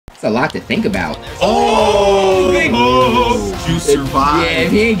It's a lot to think about. Oh, you survived. Yeah,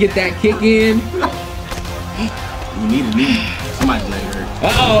 if he didn't get that kick in. We need a knee. Somebody let her.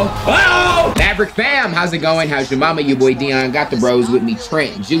 Uh-oh. Maverick fam, how's it going? How's your mama? Your boy Dion. Got the bros with me.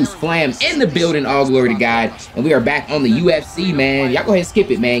 Trent, Juice, Flam in the building. All glory to God. And we are back on the UFC, man. Y'all go ahead and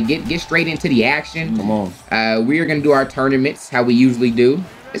skip it, man. Get straight into the action. Come on. We are going to do our tournaments how we usually do.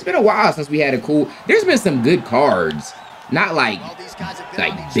 It's been a while since we had a cool... There's been some good cards. Not like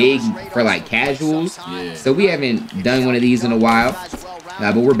big for like casuals. Yeah. So we haven't done one of these in a while.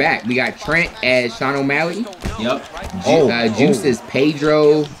 But we're back. We got Trent as Sean O'Malley. Yep. Juice is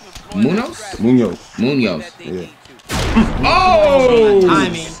Pedro Munoz. Yeah. Oh!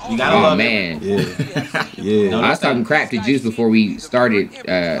 Timing. You gotta love man. Yeah. Yeah. I was talking crap to Juice before we started.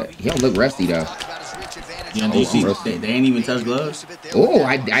 He don't look rusty though. Yeah, they ain't even touch gloves. Oh,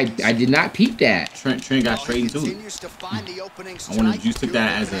 I did not peep that. Trent got straight into it. I wonder if Juice took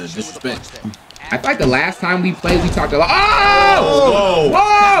that as a disrespect. I feel like the last time we played, we talked a lot. Oh!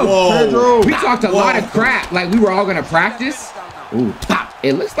 Whoa! We talked a lot of crap. Like we were all gonna practice. Ooh.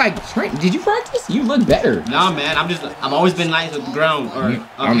 It looks like Trent. Did you practice? You look better. Nah, man. I've always been nice at the ground or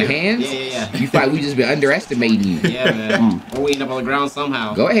on the hands. Yeah. You thought we just been underestimating you. Yeah, man. Or we end up on the ground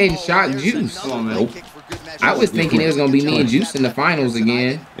somehow. Go ahead and shock Juice. Come on, man. Nope. I was thinking it was gonna be me and Juice in the finals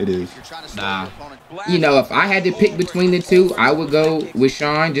again. It is. Nah. You know, if I had to pick between the two, I would go with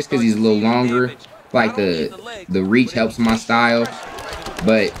Sean just because he's a little longer. Like the reach helps my style.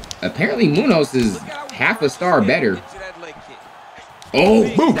 But apparently Munoz is half a star better. Oh,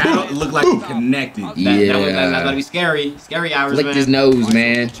 that looked like it connected. That gotta be scary. Scary hours, Flicked man. his nose,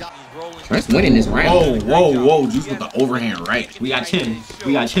 man. Trent's winning this round. Whoa. Juice with the overhand right. We got chin.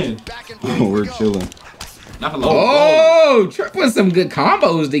 Oh, we're chilling. Oh, Trent put some good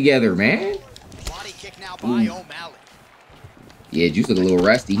combos together, man. Yeah, Juice look a little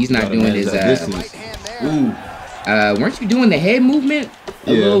rusty. He's not doing his weren't you doing the head movement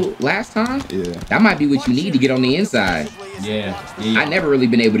a little last time? Yeah. That might be what you need to get on the inside. Yeah. I never really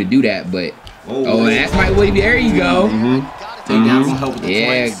been able to do that, but that's my way. There you go. Take down some help with the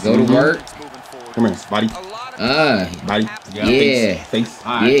flanks. Go to work. Come here, body. Body. Yeah. Face.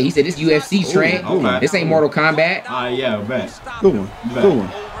 Yeah, he said this UFC, Trent. Okay. This ain't Mortal Kombat. Yeah, I bet. Good one.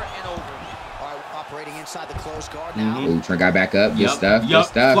 Ooh, Trent got back up. Good stuff.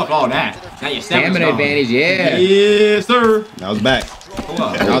 Fuck all that. Now your Stamina advantage, yeah. Yes, sir. Now it's back.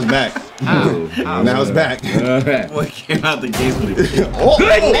 Now it's back. Now it's back. What came out the gates with it?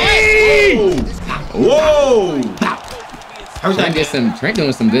 Good knee! Whoa! Trent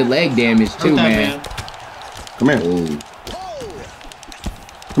doing some good leg damage too, man. Come here. Ooh.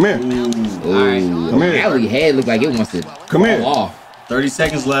 Come here. Ooh. Come here. Alley head look like it wants to Come here. fall off. 30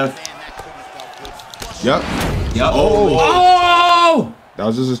 seconds left. Yup. Oh! That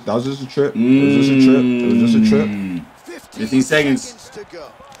was just a trip. It was just a trip. 15 seconds.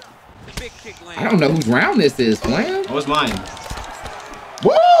 I don't know whose round this is, Flam. Oh, it's mine.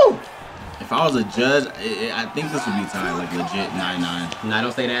 Woo! If I was a judge, I think this would be tied, like legit 9-9. No,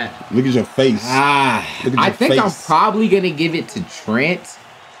 don't say that. Look at your face. I think I'm probably gonna give it to Trent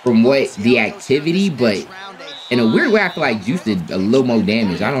from what the activity, but in a weird way, I feel like Juice did a little more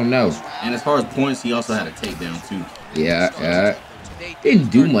damage. I don't know. And as far as points, he also had a takedown too. Yeah. Didn't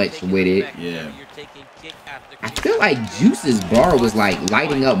do much with it. Yeah. I feel like Juice's bar was like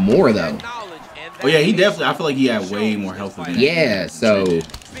lighting up more though. Oh yeah, he definitely. I feel like he had way more health than yeah. So.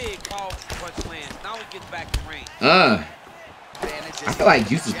 I feel like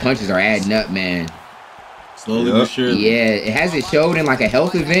Juice's punches are adding up, man. Slowly but surely. Yeah, it hasn't showed in like a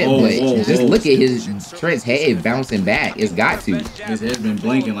health event, but just look at his Trent's head bouncing back. It's got to. His head's been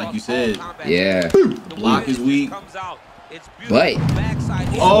blinking, like you said. Yeah. The block is weak. But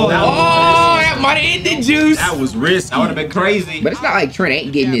that might have ended Juice. That was risky. That would have been crazy. But it's not like Trent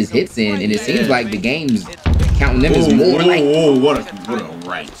ain't getting his hits in, and it seems like the game's counting them as more. What a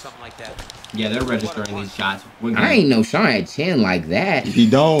right. Yeah, they're registering these shots. I ain't know Sean had chin like that. He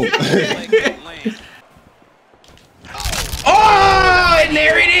don't. Oh, and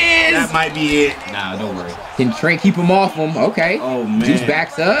there it is. That might be it. Nah, don't worry. Can Trent keep him off him? Okay. Oh, man. Juice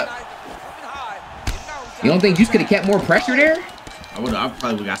backs up. You don't think Juice could have kept more pressure there? I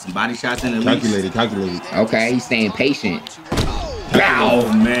probably got some body shots in at Calculated. Okay, he's staying patient. Wow,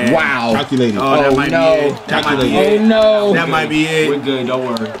 man. Wow. Calculated. Oh, that might be it. That might be it. Oh, no. That might be it. We're good. Don't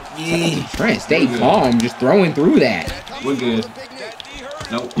worry. Trent, stay calm. Just throwing through that. We're good.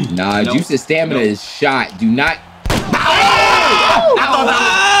 Nope. Nah, Juice's stamina is shot. Do not.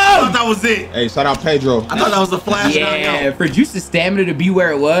 I thought that was it. Hey, shout out Pedro. I thought that was a flash. Yeah, for Juice's stamina to be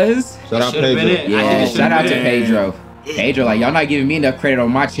where it was. Shout out Pedro. Yeah, shout out to Pedro. Pedro, like, y'all not giving me enough credit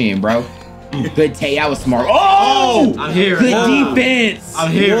on my chin, bro. Good Tay, I was smart. Oh! I'm here. Good defense.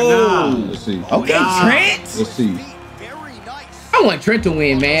 I'm here now. Let's see. Okay, Trent. Let's see. I want Trent to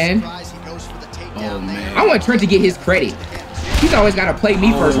win, man. Oh, man. I want Trent to get his credit. He's always got to play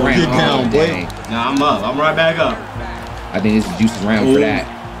me first round. Get down, dang. Nah, I'm up. I'm right back up. I think this is Juice's round for that.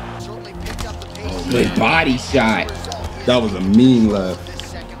 Good body shot. That was a mean left.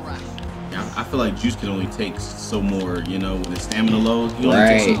 Yeah, I feel like Juice can only take so more, you know, with his stamina low. He only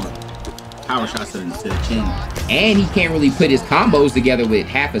takes so more power shots to the chin. And he can't really put his combos together with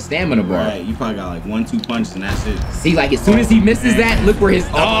half a stamina bar. Right, you probably got like 1-2 punches and that's it. See, like as soon as he misses that, look where his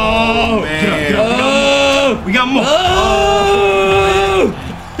Man. We got more.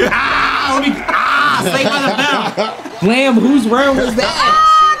 Stay by the bell. Flam, whose round was that?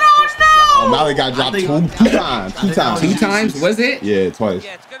 O'Malley got dropped two times. Two times, was it? Yeah, twice.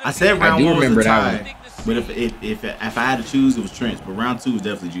 I said round I do one remember was a that tie. But if I had to choose, it was Trent's. But round 2 was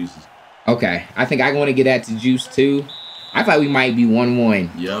definitely Juice's. Okay, I think I want to get that to Juice too. I thought we might be 1-1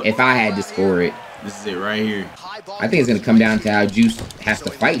 if I had to score it. This is it right here. I think it's going to come down to how Juice has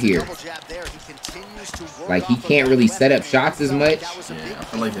to fight here. Like, he can't really set up shots as much. Yeah, I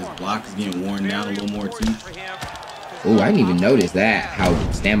feel like his block is getting worn down a little more too. Oh, I didn't even notice that. How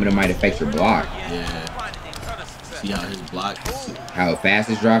stamina might affect your block. Yeah. See how his block, How fast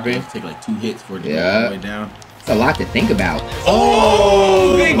it's dropping. take like 2 hits for it to go all the way down. It's a lot to think about.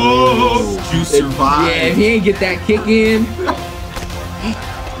 Oh, Juice survived. Yeah, if he ain't get that kick in.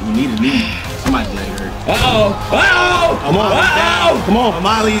 We need a knee. Somebody let her. Uh-oh. Uh-oh. Come on. Uh-oh. Come on.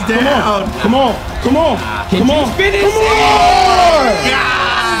 Miley's down. Come on. Come on. Can you finish it?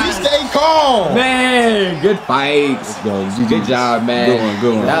 He stay calm. Man, good fights. Let's go. Good job, man.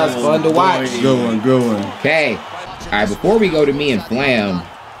 Good one. That was fun to watch. Good one. Okay. All right, before we go to me and Flam,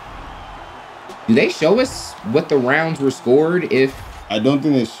 do they show us what the rounds were scored if... I don't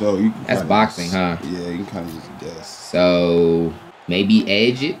think they show. You can That's boxing, huh? Yeah, you can kind of just guess. So maybe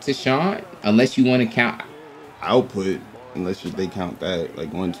edge it to Sean, unless you want to count. Output, unless they count that,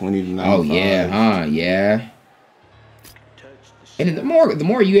 like 120 to 95. Oh yeah, huh? Yeah. And the more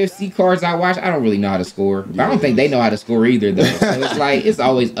UFC cards I watch, I don't really know how to score. But I don't think they know how to score either, though. So it's like it's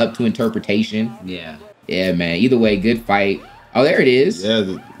always up to interpretation. Yeah. Yeah, man. Either way, good fight. Oh, there it is.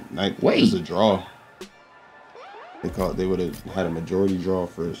 Yeah, Wait. It's a draw. They would have had a majority draw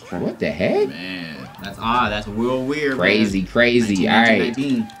first. What the heck? Man, that's odd. That's real weird. Crazy, man. crazy. All right.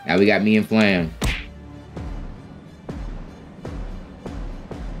 19. Now we got me and Flam.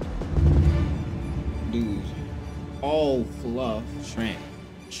 Dude, all fluff. Trent.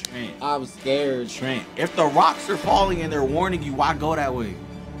 I'm scared. Trent. If the rocks are falling and they're warning you, why go that way?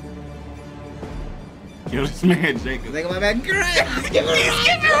 Kill this man, Jacob. Think about that. Great. Skip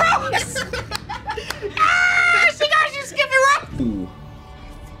it, rocks. She got you skipping rocks.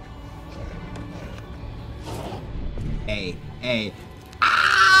 Hey.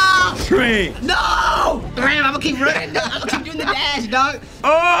 Ah! Trent. No! Damn, I'm gonna keep running. I'm gonna keep doing the dash, dog.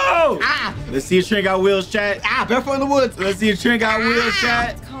 Oh! Ah! Let's see if Trent got wheels, chat. Ah, barefoot in the woods. Let's see if Trent got wheels,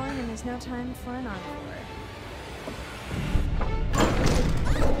 chat. It's calling and there's no time for an encore.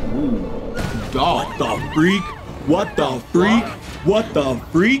 What the freak? What the freak? What the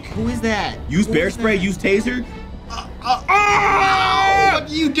freak? Who is that? Use bear spray, use taser. What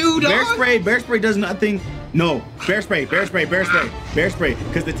do you do, dog? Bear spray does nothing. No, bear spray. Because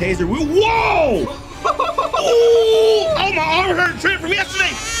the taser will. Whoa! Oh, my arm hurt, Trent, from yesterday.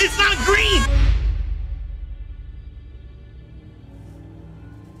 It's not green.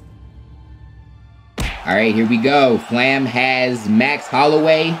 All right, here we go. Flam has Max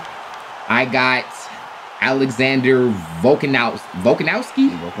Holloway. I got Alexander Volkanovski.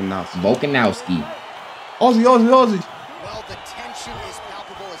 Aussie. Well, the tension is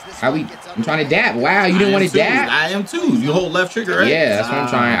palpable as this How we? I'm trying to dab. Wow, you didn't want to dab? I am too. You hold left trigger, right? Yeah, that's what I'm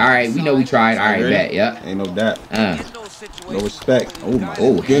trying. All right, we know we tried. All right, bet. Yep. Ain't no that. No respect. Oh my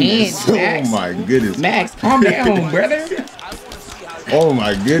goodness. Oh my goodness. Max, calm down, brother. Oh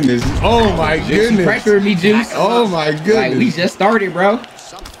my goodness. Oh my goodness. Pressure me, Juice. Oh my goodness. Like we just started, bro.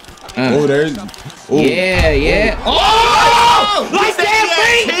 Oh, there's. Oh. Yeah. Oh! Like that,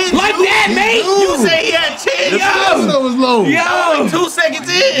 mate! Like that, mate! You say he had 10. The stamina was low. Yo! 2 seconds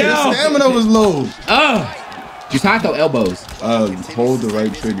in. The stamina was low. Just how to throw elbows. Hold the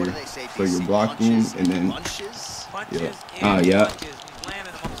right trigger. So you're blocking and then. Yeah. Yeah.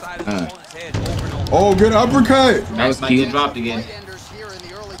 Oh, good uppercut. That was cute. Dropped again.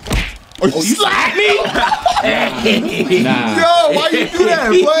 Oh, you slapped me? Nah. Yo, why you do that,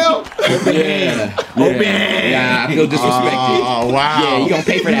 Flam? Yeah. Yeah, I feel disrespected. Oh, wow. Yeah, you gonna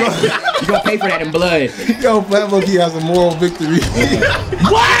pay for that. You gonna pay for that in blood. Yo, Flam Loki has a moral victory.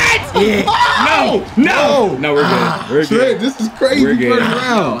 What? Yeah. No, we're good. We're Trent, good. this is crazy. We're good. First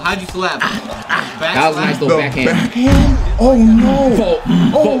round. How'd you slap? That was a nice little backhand. Backhand? Oh, no.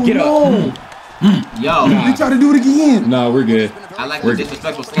 Oh, get up. Yo, You try to do it again. No, we're good. I like the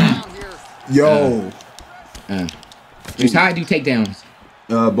disrespectful slap. Yo. Just how I do takedowns.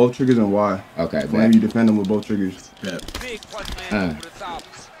 Both triggers and Y. Okay, Flam, you defend them with both triggers.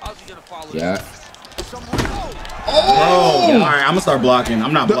 Yeah. Oh! All right, I'm gonna start blocking.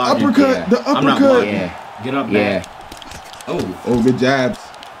 I'm not The blocking. uppercut. Yeah. The I'm not uppercut. blocking. Yeah. Get up, Yeah. man. Oh, Oh, good jabs.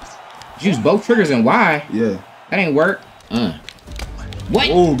 Use both triggers and Y. Yeah. That ain't work. What?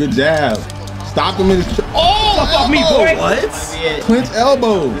 Oh, good jab. Stop him in his. Oh, Flip off me, boy. What? Clinch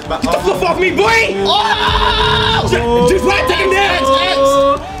elbow. Flip off me, boy. Oh! Just let take him down.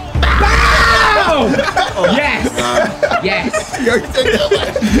 Bow! Yes. Yes. Yo, you take that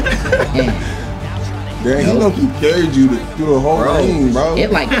back. Damn, he low-key carried you through the whole thing, bro.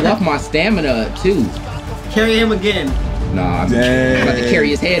 It like fluffed my stamina up too. carry him again. Nah, I'm Dang. about to carry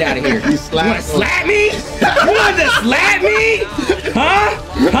his head out of here. He You wanna slap me? You want to slap me? Huh?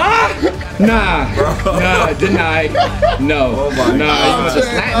 Nah. Nah, denied. No. Oh my nah, God. you want to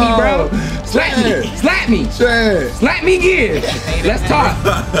slap me, bro? Slap me. Slap me. Chad. Slap me again. Let's talk.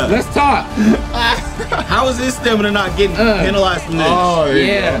 Let's talk. How is his stamina not getting penalized from this? Oh,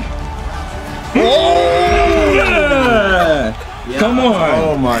 Yeah. Yeah. Come on.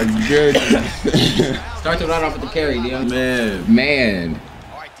 Oh my goodness. Start the run off with the carry, Dion. Man.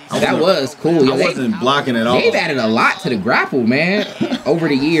 That was cool. Yo, I wasn't blocking at all. They've added a lot to the grapple, man, over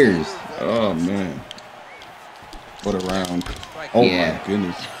the years. Oh man. What a round. Oh Yeah. my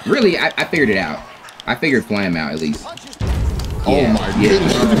goodness. Really, I figured it out. I figured Flam out, at least. Oh Yeah. my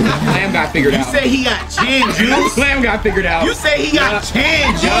goodness. Flam got figured out. You say he got chin juice? Flam got figured out. You say he got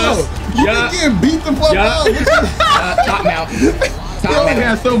chin juice? You Yeah. been getting beat the fuck Yeah. up. Top mount. He Top only mount.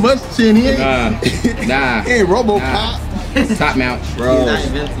 had so much chin. He ain't, Nah. he ain't RoboCop. Top mount. Bro.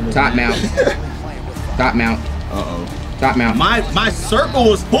 Top mount. Top mount. Uh-oh. Top mount. My circle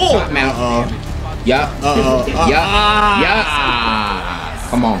was full. Top mount. Yup. Yup.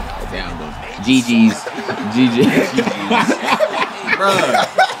 Come on. GG's.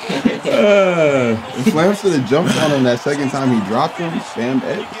 Flam should have jumped on him that second time he dropped him. Spammed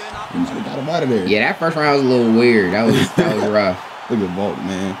X. He should have got him out of there. Yeah, that first round was a little weird. That was rough. Look at Vault,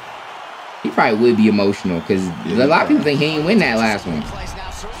 man. He probably would be emotional because a lot of people think he ain't win that last one.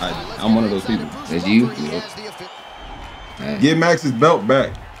 I'm one of those people. That's you? Get Max his belt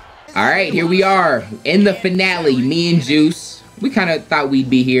back. All right, here we are in the finale. Me and Juice. We kind of thought we'd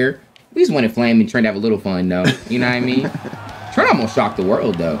be here. We just wanted Flam and Trent to have a little fun, though. You know what I mean? Trent almost shocked the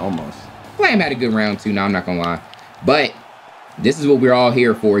world, though. Almost. Flam had a good round, too. No, I'm not going to lie. But this is what we're all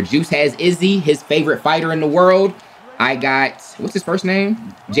here for. Juice has Izzy, his favorite fighter in the world. I got, what's his first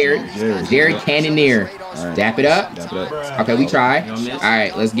name? Jared Cannonier. Right. Dap it up. Dap it up. Okay, we try. All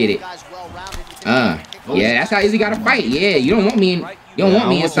right, let's get it. Yeah, that's how Izzy got to fight. Yeah, you don't want me in. You don't want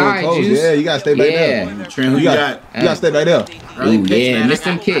me inside, Juice. Yeah, you gotta stay back there. Trent, who you got? You gotta stay back there. Ooh, yeah, missed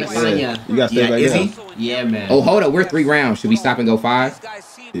some kicks. You gotta stay back Izzy? there. Yeah, man. Oh, hold up, we're 3 rounds. Should we stop and go 5? I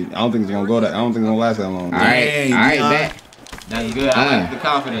don't think it's gonna go that. I don't think it's gonna last that long. All right, Dang, all right, Dion. bet. That's good. I like the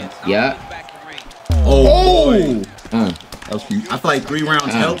confidence. Yeah. Oh, boy. That was cute. I feel like 3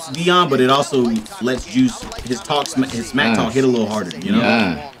 rounds helps Dion, but it also lets Juice his smack talk hit a little harder. You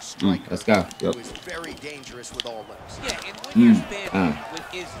know? Let's go. Yep. Very dangerous with all limbs.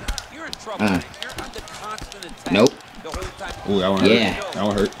 Nope. Ooh, that one hurt. Yeah. That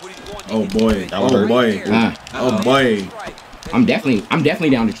one hurt. Oh boy. That one Oh hurt. boy. Oh boy. I'm definitely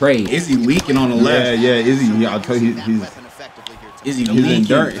down to trade. Izzy leaking on the Yeah, left. yeah, Izzy. Yeah, I'll tell you, his Izzy his leaking.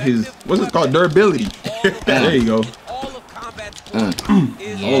 endurance, his what's it called? Durability. There you go.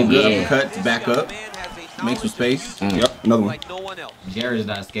 Oh, good uppercut to back up. Make some space. Yep, another one. Jared's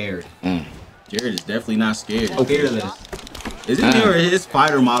not scared. Jared is definitely not scared. Fearless. Is it or his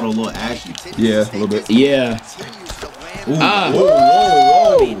fighter model a little ashy? Yeah, a little bit. Yeah. Ooh, whoa,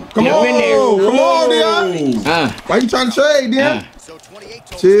 whoa. Come Get on, up in there. come on, Dion. Why you trying to trade, Dion?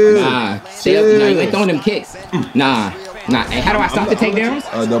 Chill. Nah. Stay up. Nah, you ain't throwing them kicks. Nah. Hey, how do I stop the takedowns?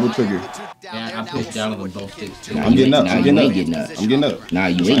 Double trigger. Yeah, I pushed down on both sticks too. I'm getting up. Nah, I'm you getting ain't up. getting up. I'm getting up. Nah,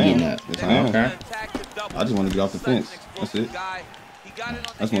 you ain't getting up. Yes, I am. Okay. I just want to get off the fence. That's it. I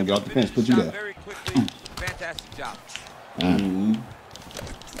just want to get off the fence. Put you there.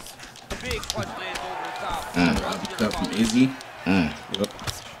 Uppercut from Izzy. Yep.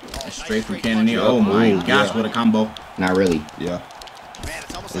 That's Straight from Cannoneer. Oh my gosh, what a combo. Not really. Yeah.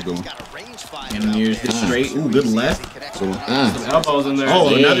 Cannonier's just straight. Ooh, good left. Some elbows in there.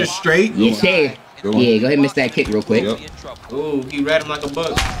 Oh, another straight. Yes, sir. Yeah, go ahead and miss that kick real quick. Yep. Ooh, he read him like a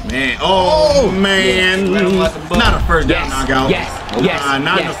book. Man, oh man. Read him like a book. Not a first down knockout. Yes. Yes.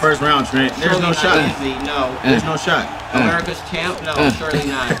 Not in the first round, Trent. There's no shot. Easy. No. There's no shot. America's champ? No, surely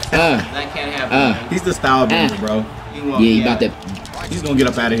not. That can't happen. Man. He's the style builder, bro. He won't. Yeah, you about to He's gonna get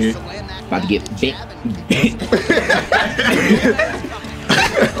up out of here. get bent.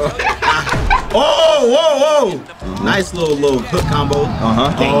 Oh, whoa, whoa! Nice little hook combo.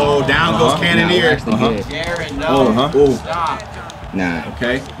 Oh, down goes Cannoneer. Jared, no. Oh, Stop. Nah.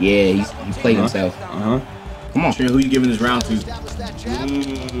 okay. Yeah, he played himself. Come on. Trent, who you giving this round to?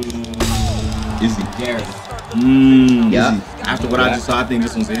 Izzy. Jared. Yeah. After what I just saw, I think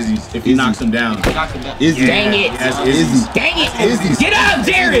this one's Izzy's. If he knocks him down. Izzy. Dang it. Yes, Izzy's. Dang it. Izzy. Get up,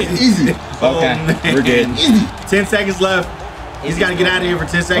 Jared. Easy. Okay, we're good. Easy. 10 seconds left. He's got to get out of here for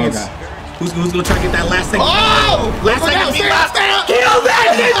 10 seconds. Okay. Who's gonna try to get that last second? Oh! Last second. Kill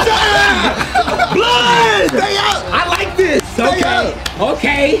that ninja! Blood! Stay out. I like this. Okay.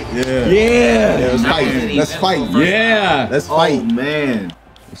 Okay. Yeah. Yeah. Let's fight. Let's fight. Yeah. Let's Oh fight. man.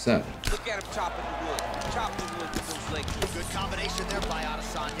 What's up? Look at him chopping the wood. Chopping the wood with those legs. Good combination there by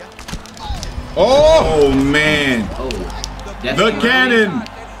Adesanya. Oh man. Oh. The cannon.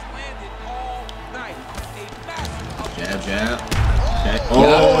 Jab, jab. Okay.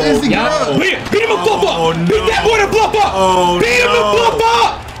 Oh, Izzy, Yeah. girl. Beat him a flip up. Oh, no. Beat that boy to flip up. Oh, Beat him to no. flip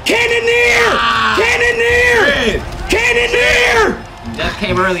up. Cannoneer. Cannoneer. Trent. Cannoneer. Death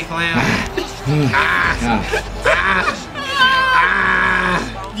came early, Flam.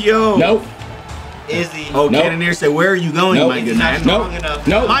 Yo. Nope. Izzy. Oh, Nope. Cannoneer said, "Where are you going, Nope. my good He's not man?" strong enough.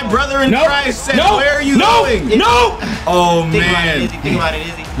 Nope. My brother in Nope. Christ said, Nope. "Where are you Nope. going?" Nope. Oh Think about it, man. Izzy. Think about it,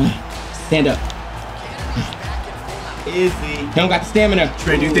 Izzy. Stand up. Izzy. He don't got the stamina.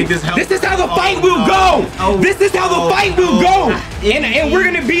 Trent, do you think this helps? This is how the fight will go. Oh. This is how the fight will go. Izzy. And we're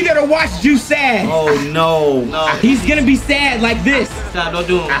gonna be there to watch Juice sad. Oh no. No. He's gonna be sad like this. Stop. Don't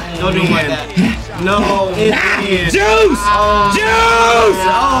do him. Don't do him like that. No. Izzy. Juice! Juice!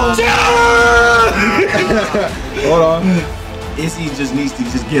 Juice! Hold on. Izzy just needs to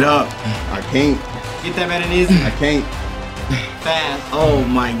just get up. I can't. Get that man in Izzy. I can't. Fast. Oh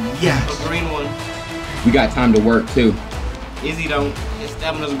my gosh. A green one. We got time to work too. Izzy don't. His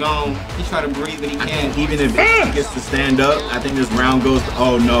stamina's gone. He try to breathe, but he can't. Even if he gets to stand up, I think this round goes to,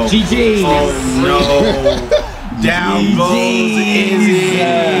 oh no. GG. Oh no. Down goes Izzy.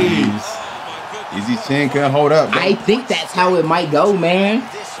 Izzy's chin can't hold up. I think that's how it might go, man.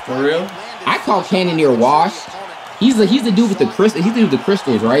 For real? I call Cannoneer washed. He's the dude with the crystal. He's the dude with the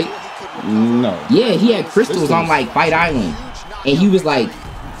crystals, right? No. Yeah, he had crystals on like Fight Island, and he was like,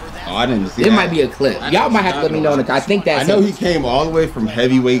 Oh, I didn't see it that. might be a clip. Y'all might have to let me know in the. I think that's. I know he came all the way from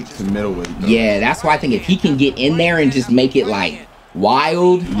heavyweight to middleweight. Though. Yeah, that's why I think if he can get in there and just make it like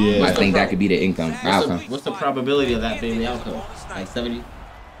wild, Yeah. I think that could be the outcome. What's the probability of that being the outcome? Like 70?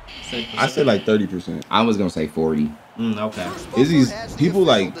 I said like 30%. I was gonna say 40. Okay. Izzy's people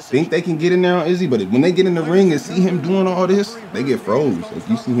like think they can get in there on Izzy, but when they get in the ring and see him doing all this, they get froze. If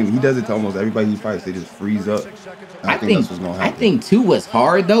you see him, he does it to almost everybody he fights. They just freeze up. I think that's what's gonna happen. I think too what's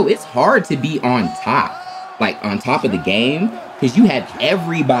hard though, it's hard to be on top, like on top of the game, because you have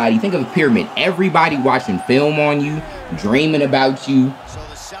everybody. Think of a pyramid. Everybody watching film on you, dreaming about you.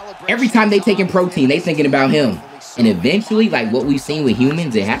 Every time they taking protein, they thinking about him. And eventually, like what we've seen with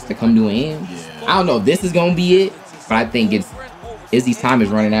humans, it has to come to an end. I don't know if this is gonna be it, but I think Izzy's time is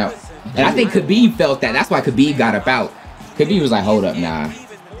running out. And I think Khabib felt that. That's why Khabib got up out. Khabib was like, hold up, nah.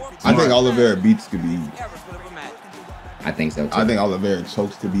 I think Oliveira beats Khabib. I think so too. I think Oliveira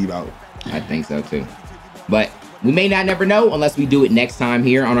chokes Khabib out. I think so too. But we may not never know unless we do it next time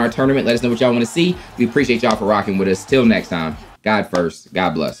here on our tournament. Let us know what y'all want to see. We appreciate y'all for rocking with us. Till next time, God first.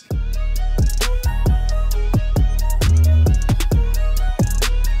 God bless.